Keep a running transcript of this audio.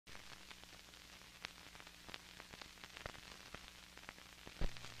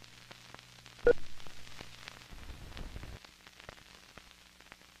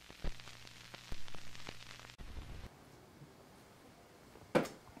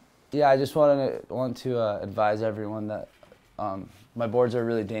Yeah, I just want to advise everyone that my boards are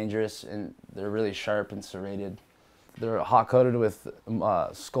really dangerous and they're really sharp and serrated. They're hot coated with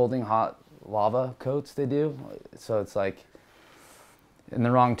scalding hot lava coats they do. So it's like in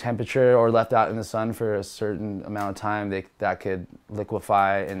the wrong temperature or left out in the sun for a certain amount of time, that could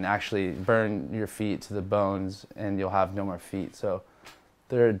liquefy and actually burn your feet to the bones and you'll have no more feet. So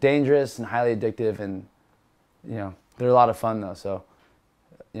they're dangerous and highly addictive, and you know, they're a lot of fun though. So,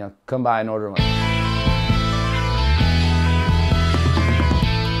 you know, come by and order one.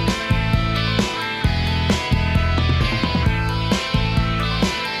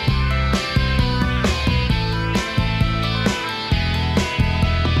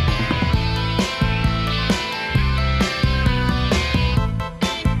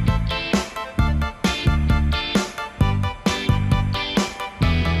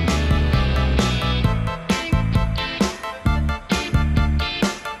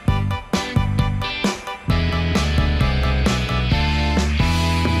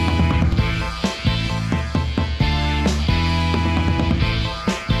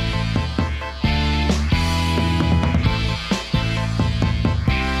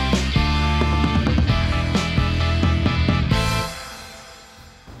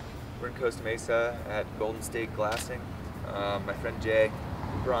 Costa Mesa at Golden State Glassing. My friend Jay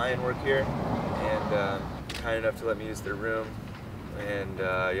and Brian work here, and kind enough to let me use their room. And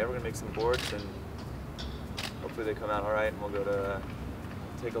yeah, we're gonna make some boards, and hopefully they come out all right, and we'll go to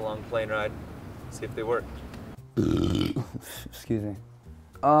take a long plane ride, see if they work. Excuse me.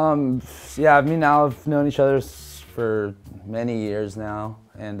 Yeah, I mean, now I've known each other for many years now,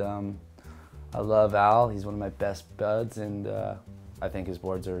 and I love Al. He's one of my best buds, and I think his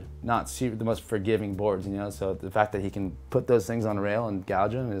boards are not the most forgiving boards, you know, so the fact that he can put those things on a rail and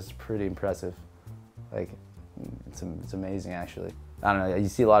gouge them is pretty impressive. Like, it's amazing, actually. I don't know, you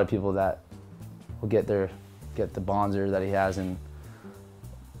see a lot of people that will get the bonzer that he has and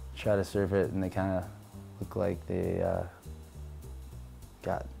try to surf it, and they kind of look like they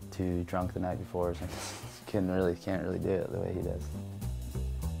got too drunk the night before or something. Can't really do it the way he does.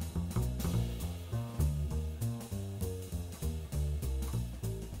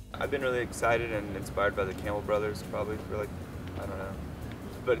 I've been really excited and inspired by the Campbell brothers, probably for like, I don't know,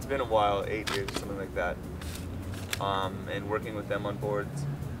 but it's been a while, 8 years or something like that. And working with them on boards,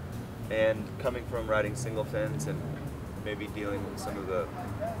 and coming from riding single fins and maybe dealing with some of the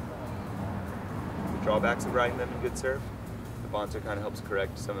drawbacks of riding them in good surf, the bonzer kind of helps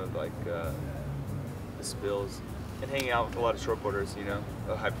correct some of like the spills. And hanging out with a lot of shortboarders, you know,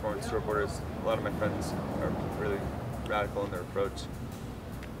 high performance shortboarders. A lot of my friends are really radical in their approach.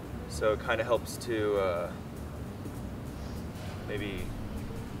 So it kind of helps to maybe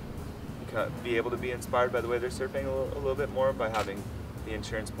be able to be inspired by the way they're surfing a little bit more, by having the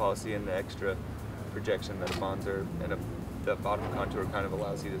insurance policy and the extra projection that a bonzer and the bottom contour kind of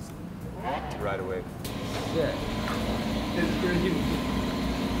allows you to ride a wave. Yeah, it's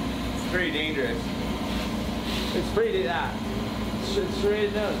pretty dangerous. It's pretty it's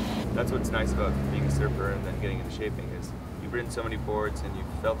straight nose. That's what's nice about being a surfer and then getting into shaping is you've ridden so many boards and you've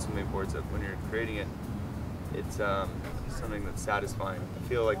felt so many boards that when you're creating it, it's something that's satisfying. I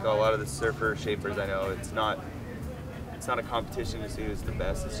feel like a lot of the surfer shapers I know, it's not a competition to see who's the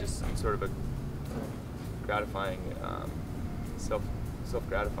best. It's just some sort of a gratifying,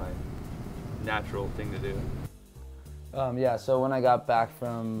 self-gratifying, natural thing to do. Yeah, so when I got back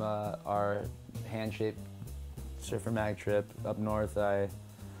from our hand-shaped surfer mag trip up north, I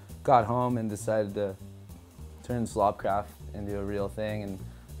got home and decided to turn surfcraft into a real thing, and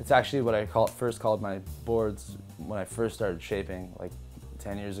it's actually what I first called my boards when I first started shaping, like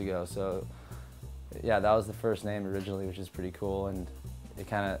 10 years ago. So yeah, that was the first name originally, which is pretty cool, and it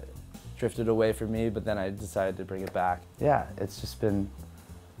kind of drifted away from me, but then I decided to bring it back. Yeah, it's just been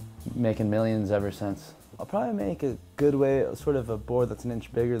making millions ever since. I'll probably make a good way, sort of a board that's an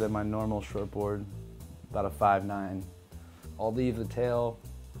inch bigger than my normal short board, about a 5'9". I'll leave the tail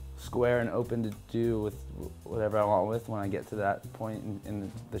square and open to do with whatever I want with when I get to that point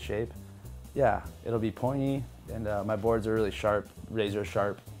in the shape. Yeah, it'll be pointy, and my boards are really sharp, razor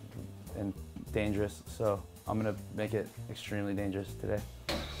sharp, and dangerous, so I'm gonna make it extremely dangerous today.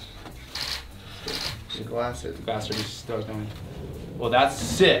 The glass are just stoked on me. Well, that's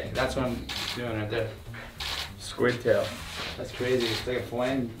sick. That's what I'm doing right there. Squid tail. That's crazy. It's like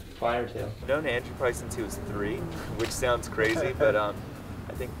a fire tail. I've known Andrew probably since he was 3, which sounds crazy, but I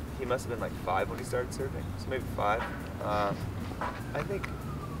think he must have been like 5 when he started surfing, so maybe 5. I think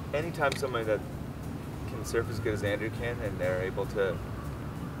anytime somebody that can surf as good as Andrew can, and they're able to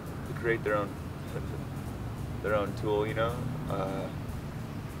create their own tool, you know,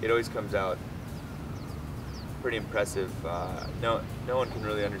 it always comes out pretty impressive. No one can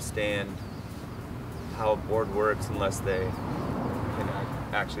really understand how a board works unless they can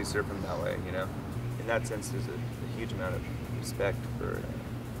actually surf them that way, you know? In that sense, there's a huge amount of respect for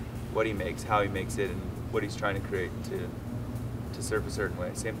what he makes, how he makes it, and what he's trying to create to surf a certain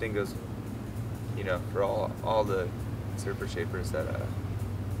way. Same thing goes, you know, for all the surfer shapers that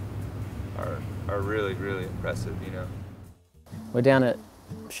are really, really impressive, you know? We're down at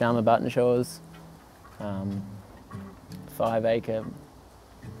Sharma Button Shores, 5-acre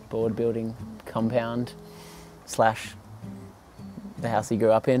board building compound / the house he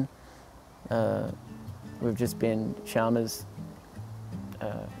grew up in. We've just been Sharma's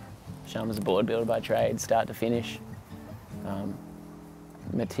a board builder by trade, start to finish.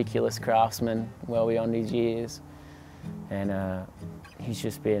 Meticulous craftsman, well beyond his years, and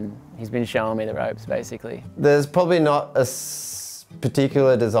he's been showing me the ropes basically. There's probably not a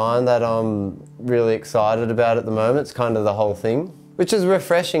particular design that I'm really excited about at the moment. It's kind of the whole thing, which is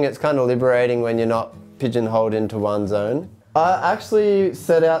refreshing. It's kind of liberating when you're not pigeonholed into one zone. I actually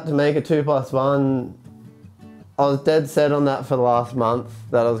set out to make a 2+1. I was dead set on that for the last month,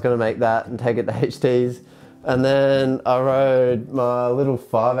 that I was going to make that and take it to HTs. And then I rode my little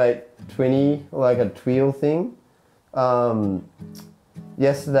 5/8 20, like a tweel thing,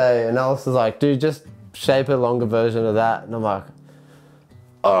 yesterday, and Alice was like, dude, just shape a longer version of that. And I'm like,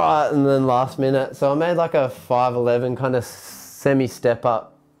 all right, and then last minute. So I made like a 5'11", kind of semi-step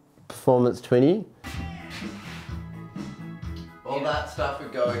up performance 20. All that stuff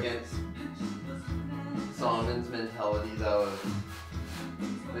would go against Simon's mentality though of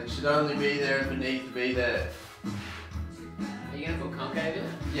it should only be there if it needs to be there. Are you going to put concave in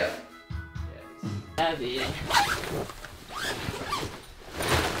it? Yeah. Have it.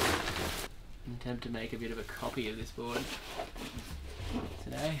 Attempt to make a bit of a copy of this board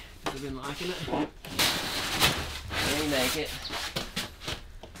today, because I've been liking it. Remake it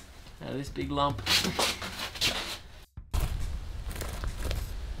out of this big lump.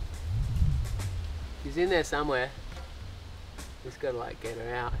 She's in there somewhere. Just gotta like get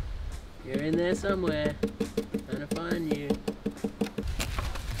her out. You're in there somewhere. Trying to find you.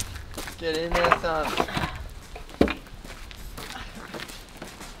 Get in there, son.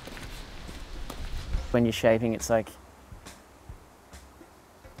 When you're shaping, it's like,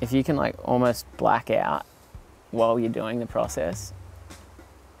 if you can like almost black out while you're doing the process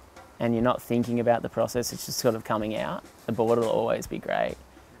and you're not thinking about the process, it's just sort of coming out, the board will always be great.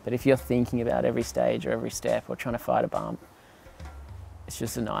 But if you're thinking about every stage or every step or trying to fight a bump, it's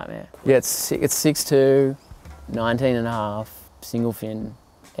just a nightmare. Yeah, it's 6'2", 19.5, single fin,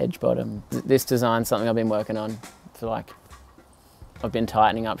 edge bottom. This design's something I've been working on for like, I've been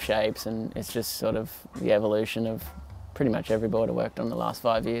tightening up shapes, and it's just sort of the evolution of pretty much every board I worked on the last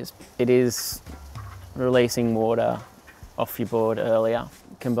 5 years. It is releasing water off your board earlier,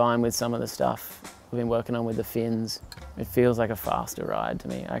 combined with some of the stuff we've been working on with the fins. It feels like a faster ride to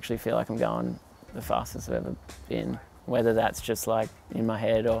me. I actually feel like I'm going the fastest I've ever been, whether that's just like in my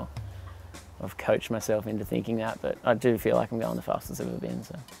head or I've coached myself into thinking that, but I do feel like I'm going the fastest I've ever been,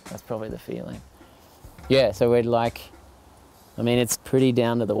 so that's probably the feeling. Yeah, so we're like, I mean, it's pretty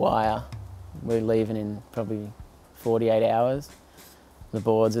down to the wire. We're leaving in probably 48 hours. The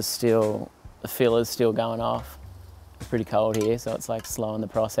boards are still, the filler's still going off. It's pretty cold here, so it's like slowing the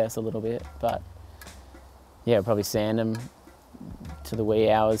process a little bit, but yeah, we'll probably sand them to the wee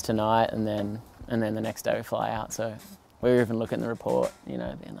hours tonight, and then the next day we fly out. So we were even looking at the report, you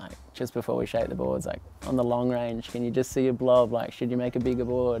know, being like, just before we shape the boards, like on the long range, can you just see a blob? Like, should you make a bigger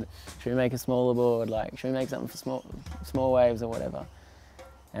board? Should we make a smaller board? Like, should we make something for small waves or whatever?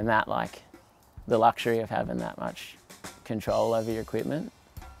 And that, like, the luxury of having that much control over your equipment,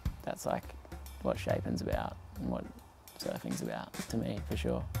 that's like what shaping's about and what surfing's about to me, for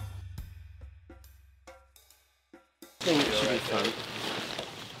sure. I think it should be fun.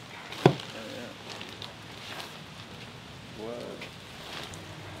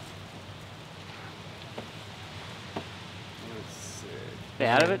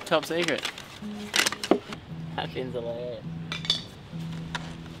 Out of it, top secret. That fin's hilarious.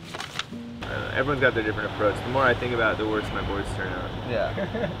 Everyone's got their different approach. The more I think about it, the worse my boards turn out. Yeah.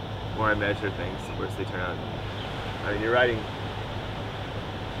 The more I measure things, the worse they turn out. I mean, you're riding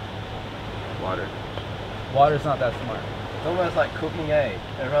water. Water's not that smart. It's almost like cooking, eh?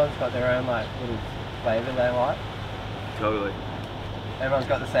 Everyone's got their own like little flavour they like. Totally. Everyone's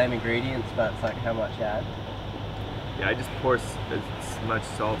got the same ingredients, but it's like how much you add. Yeah, I just pour as much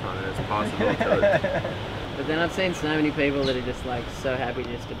salt on it as possible until But then I've seen so many people that are just like so happy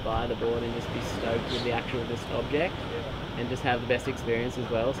just to buy the board and just be stoked with the actual just object and just have the best experience as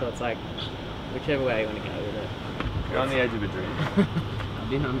well. So it's like whichever way you want to go with it. You're on the edge of a dream. I've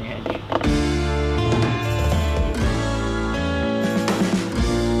been on the edge.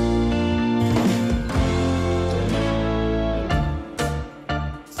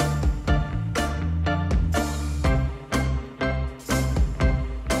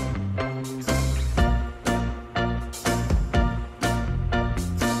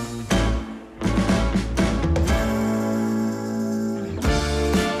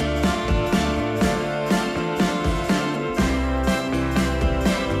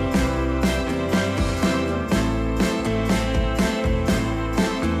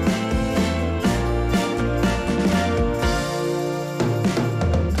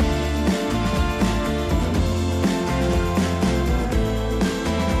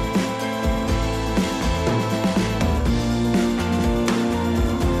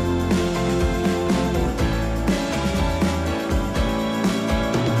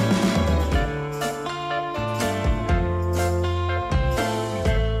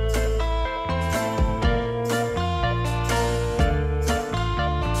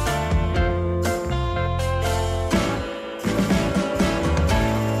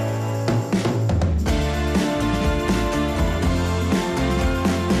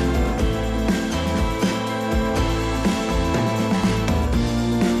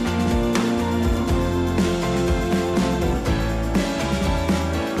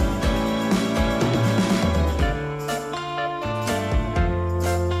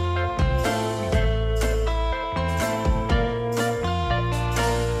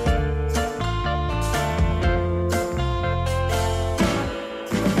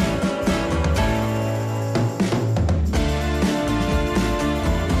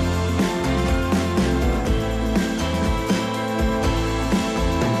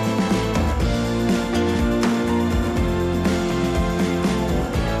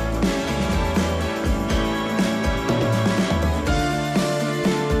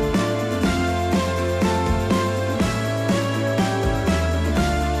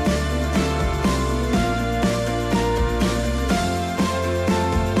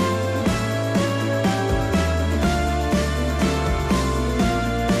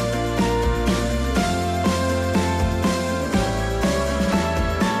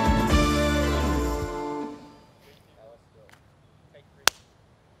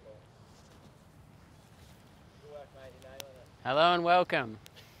 Hello and welcome.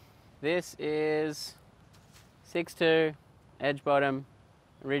 This is 6'2", edge bottom,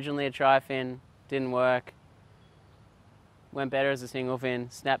 originally a tri-fin, didn't work. Went better as a single fin,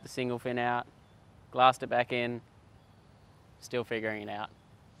 snapped the single fin out, glassed it back in, still figuring it out.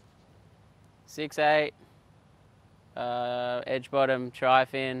 6'8", edge bottom,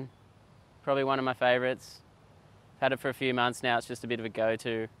 tri-fin, probably one of my favorites. Had it for a few months now, it's just a bit of a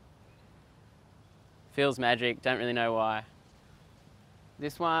go-to. Feels magic, don't really know why.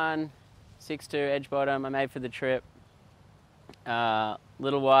 This one, 6'2", edge bottom, I made for the trip.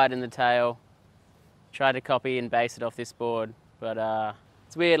 Little wide in the tail. Tried to copy and base it off this board, but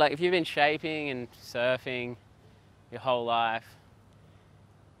it's weird, like if you've been shaping and surfing your whole life,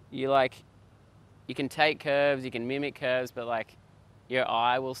 you can take curves, you can mimic curves, but like your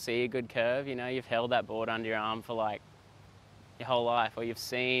eye will see a good curve, you know, you've held that board under your arm for like your whole life, or you've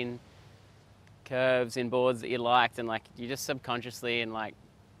seen curves in boards that you liked, and like you just subconsciously and like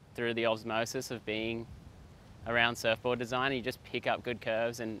through the osmosis of being around surfboard design, you just pick up good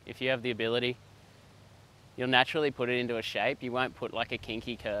curves, and if you have the ability, you'll naturally put it into a shape. You won't put like a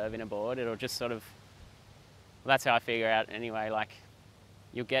kinky curve in a board, it'll just sort of, well, that's how I figure out anyway, like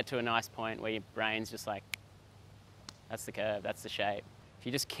you'll get to a nice point where your brain's just like, that's the curve, that's the shape. If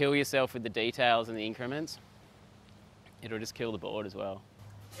you just kill yourself with the details and the increments, it'll just kill the board as well.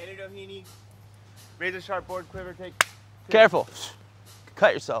 Doheny, razor sharp board quiver, take. Careful,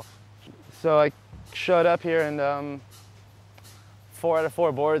 cut yourself. So I showed up here and 4 out of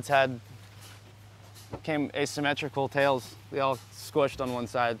 4 boards came asymmetrical tails. They all squished on one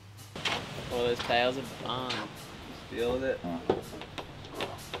side. All those tails are fun. Deal with it.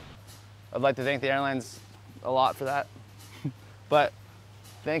 I'd like to thank the airlines a lot for that. But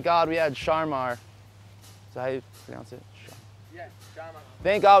thank God we had Sharmar. Is that how you pronounce it? Yeah, Shama.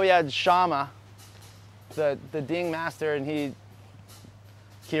 Thank God we had Shama, the ding master, and he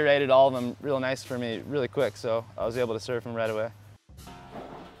curated all of them real nice for me really quick, so I was able to surf them right away.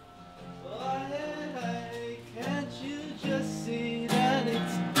 Can't you just see that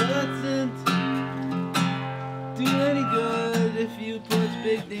it doesn't do any good if you put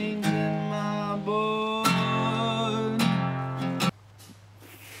big things in my bowl?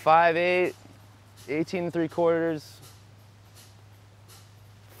 5/8, 18 3/4,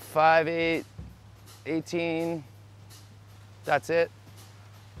 5/8, 18. That's it.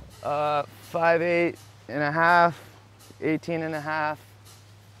 5/8 and a half, 18 and a half.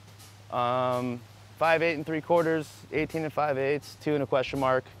 5/8 3/4, 18 and 5/8, 2 and a question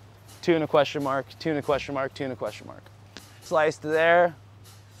mark, 2 and a question mark, 2 and a question mark, 2 and a question mark. Sliced there,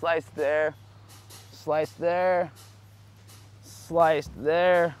 sliced there, sliced there, sliced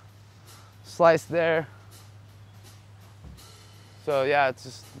there, sliced there. So yeah, it's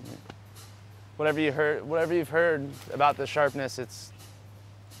just whatever you've heard about the sharpness, it's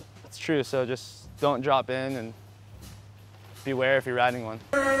true. So just don't drop in and beware if you're riding one.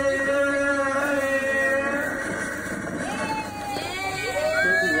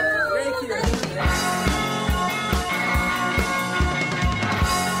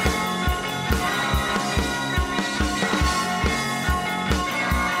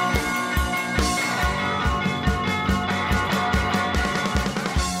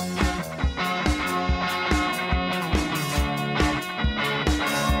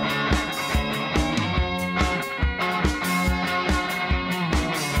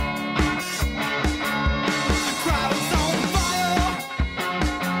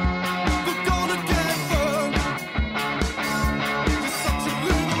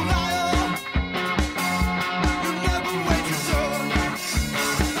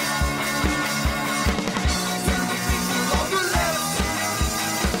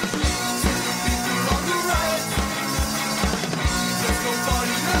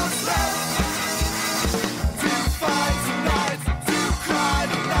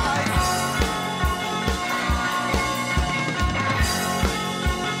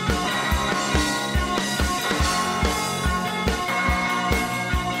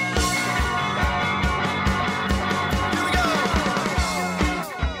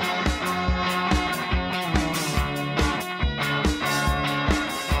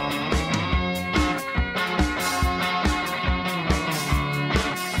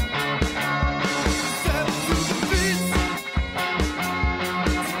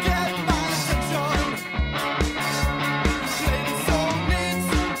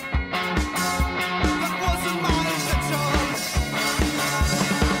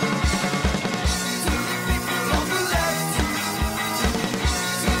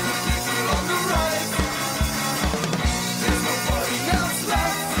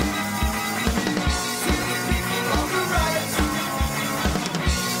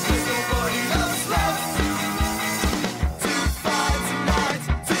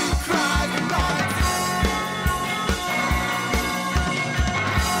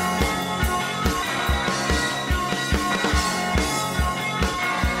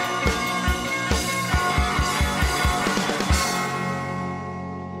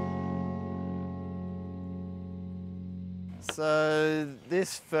 So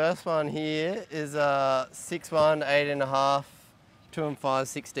this first one here is a 6/1, 8.5, 2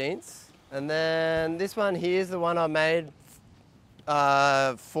 5/16. And then this one here is the one I made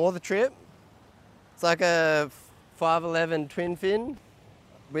for the trip. It's like a 511 twin fin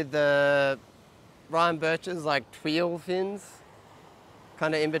with the Ryan Birch's like tweel fins,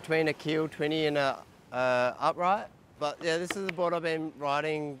 kind of in between a keel 20 and a upright. But yeah, this is the board I've been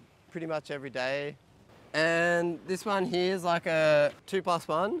riding pretty much every day. And this one here is like a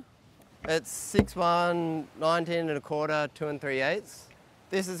 2+1. It's 6/1, 19 1/4, 2 3/8.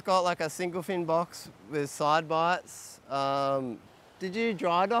 This has got like a single fin box with side bites. Did you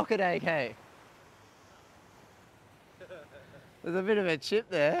dry dock it, AK? There's a bit of a chip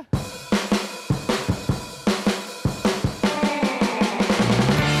there.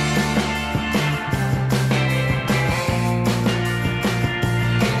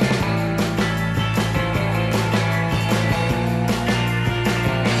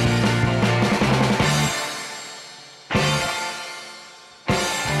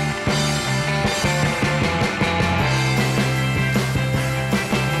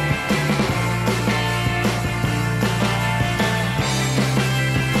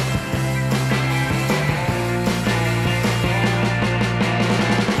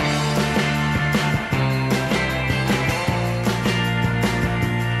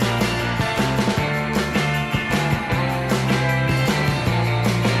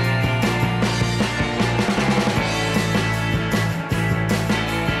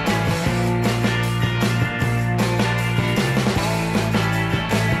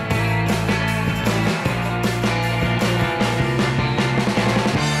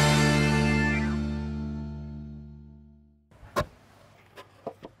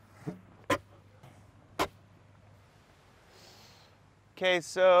 Okay,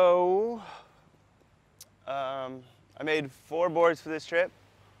 so I made 4 boards for this trip.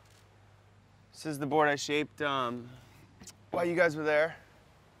 This is the board I shaped while you guys were there.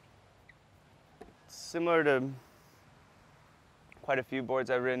 It's similar to quite a few boards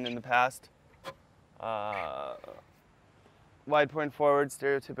I've ridden in the past. Wide point forward,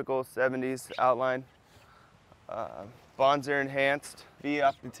 stereotypical 70s outline. Bonds are enhanced, V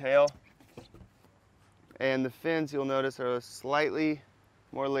off the tail. And the fins, you'll notice, are slightly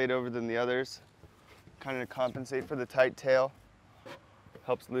more laid over than the others, kind of to compensate for the tight tail.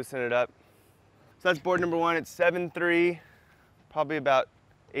 Helps loosen it up. So that's board number 1. It's 7.3, probably about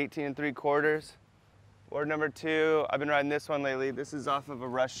 18 3/4. Board number 2, I've been riding this one lately. This is off of a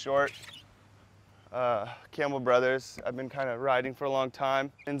Rush Short, Campbell Brothers. I've been kind of riding for a long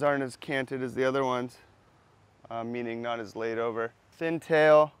time. Fins aren't as canted as the other ones, meaning not as laid over. Thin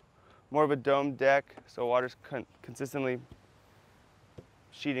tail, more of a domed deck, so water's consistently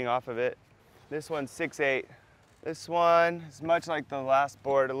sheeting off of it. This one's 6.8. This one is much like the last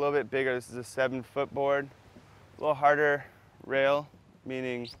board, a little bit bigger. This is a 7-foot board. A little harder rail,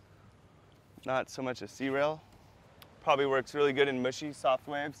 meaning not so much a sea rail. Probably works really good in mushy, soft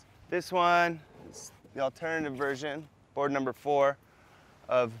waves. This one is the alternative version, board number 4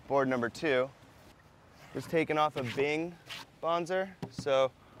 of board number 2. It was taken off a Bing Bonzer, so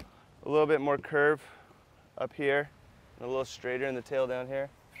a little bit more curve up here and a little straighter in the tail down here.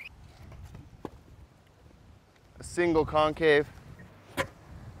 A single concave.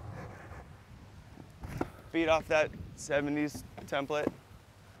 Feed off that 70s template.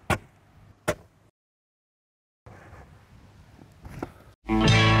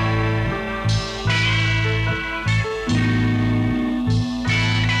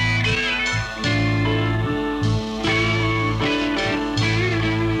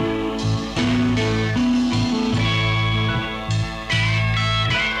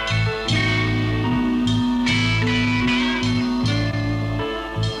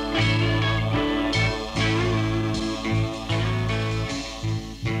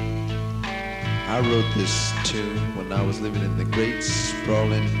 I wrote this tune when I was living in the great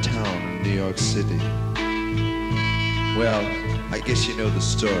sprawling town of New York City. Well, I guess you know the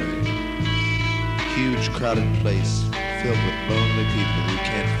story. Huge crowded place filled with lonely people who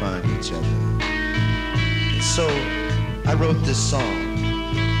can't find each other. And so I wrote this song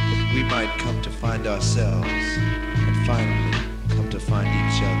that we might come to find ourselves and finally come to find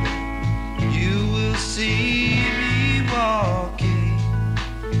each other. You will see me walking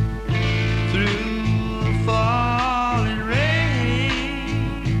through the falling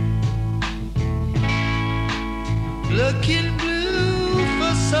rain, looking blue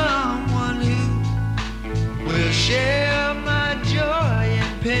for someone who will share my joy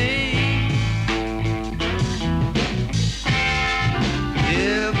and pain.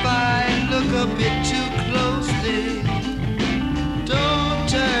 If I look a bit too closely, don't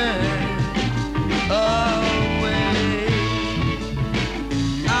turn away.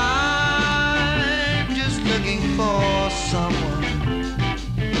 For someone,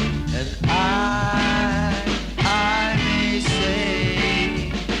 and I may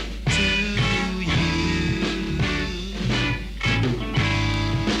say to you,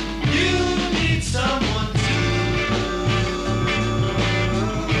 you need someone too.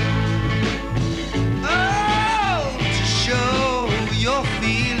 Oh, to show your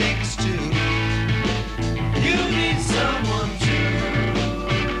feelings to. You need someone too.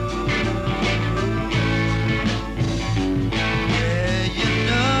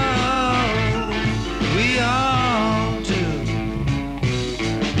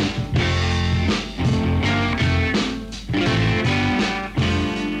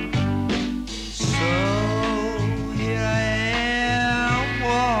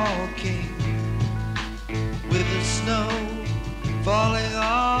 Falling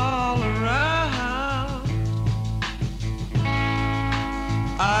all around,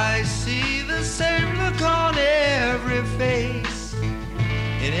 I see the same look on every face,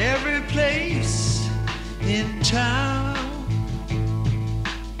 in every place in town.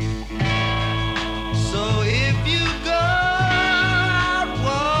 So if you go out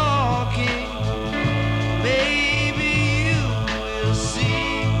walking, maybe you will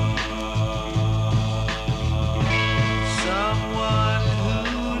see someone who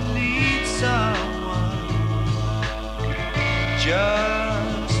needs someone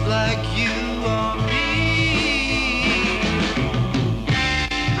just like you or me.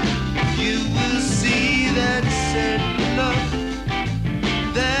 You will see that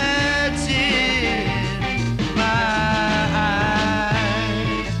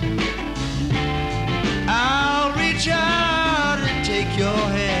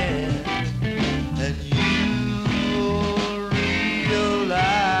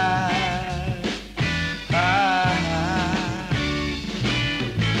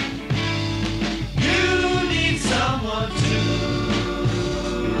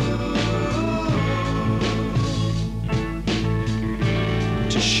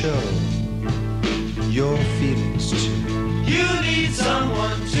to show your feelings to. You need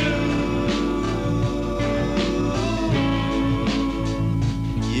someone to.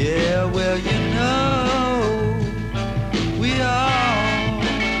 Yeah, well, you know, we all.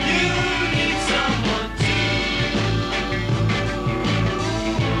 You need someone to.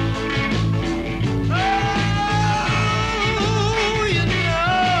 Oh, you know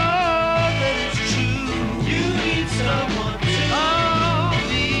that it's true. You need someone to. Oh,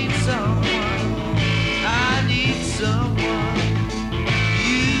 need someone. I need someone.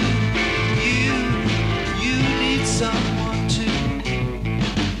 You need someone to.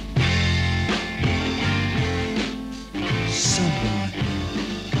 Someone.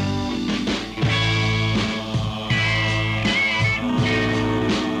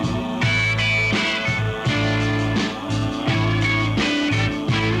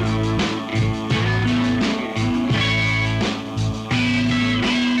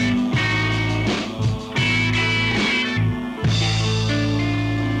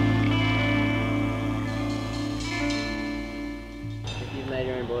 If you've made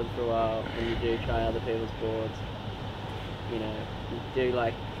your own boards for a while and you do try other people's boards, you know, you do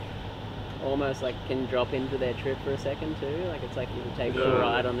like almost like can drop into their trip for a second too. Like it's like you can take a little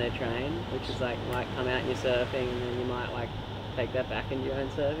ride on their train, which is like might come out and you're surfing and then you might like take that back into your own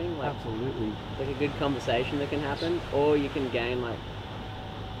surfing. Like, Absolutely. it's like a good conversation that can happen, or you can gain like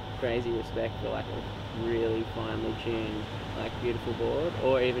crazy respect for like a really finely tuned, like beautiful board,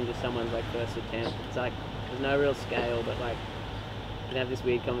 or even just someone's like first attempt. It's like there's no real scale, but like you can have this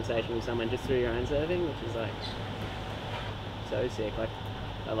weird conversation with someone just through your own surfing, which is like so sick. Like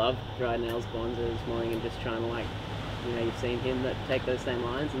I love riding Elle's Bonza this morning and just trying to like, you know, you've seen him that take those same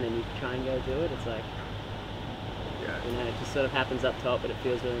lines and then you try and go do it. It's like, you know, it just sort of happens up top, but it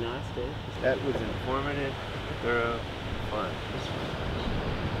feels really nice too. That was informative, thorough, fun.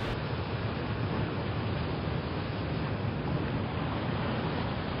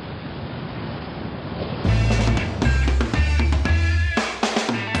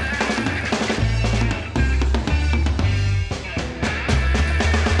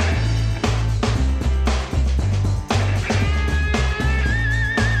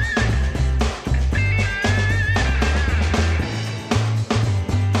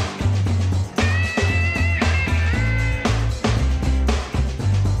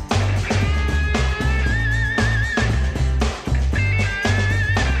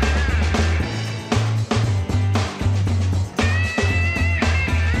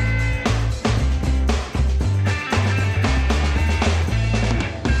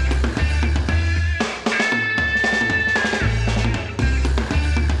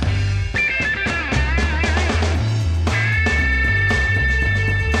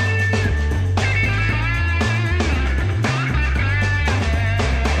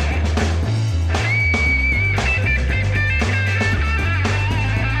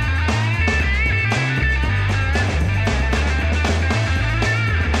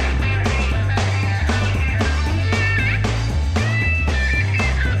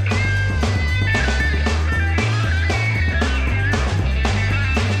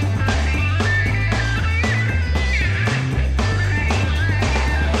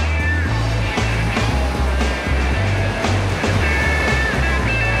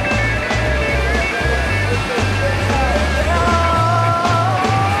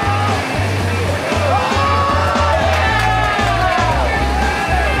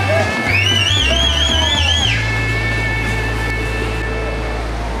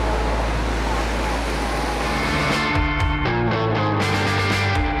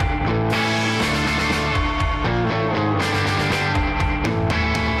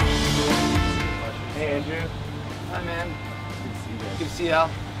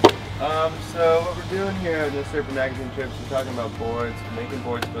 So what we're doing here in the Surfer Magazine trips, we're talking about boards, making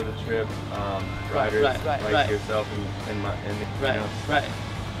boards for the trip, riders like yourself and you know,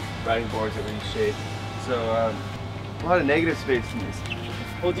 riding boards of any shape. So a lot of negative space from these.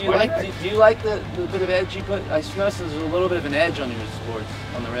 Well, do you like the bit of edge you put? I noticed there's a little bit of an edge on your boards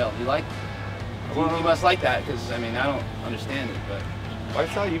on the rail. You must like that, because I mean I don't understand it, but. Well, I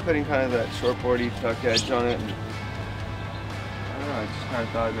saw you putting kind of that shortboardy tuck edge on it. And, I don't know, I just kind of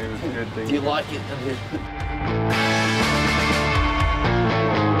thought maybe it was a good thing. Do you like it?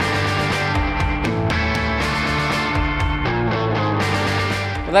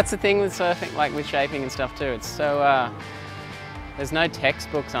 Well, that's the thing with surfing, like with shaping and stuff too. It's so, there's no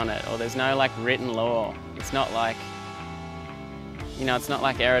textbooks on it, or there's no like written law. It's not like, you know, it's not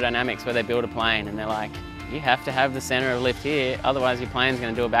like aerodynamics where they build a plane and they're like, you have to have the center of lift here, otherwise your plane's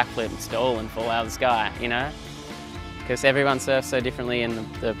going to do a backflip and stall and fall out of the sky, you know? because everyone surfs so differently, and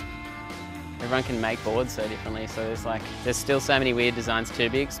everyone can make boards so differently. So there's still so many weird designs to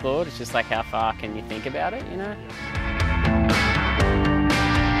be explored. It's just like how far can you think about it, you know?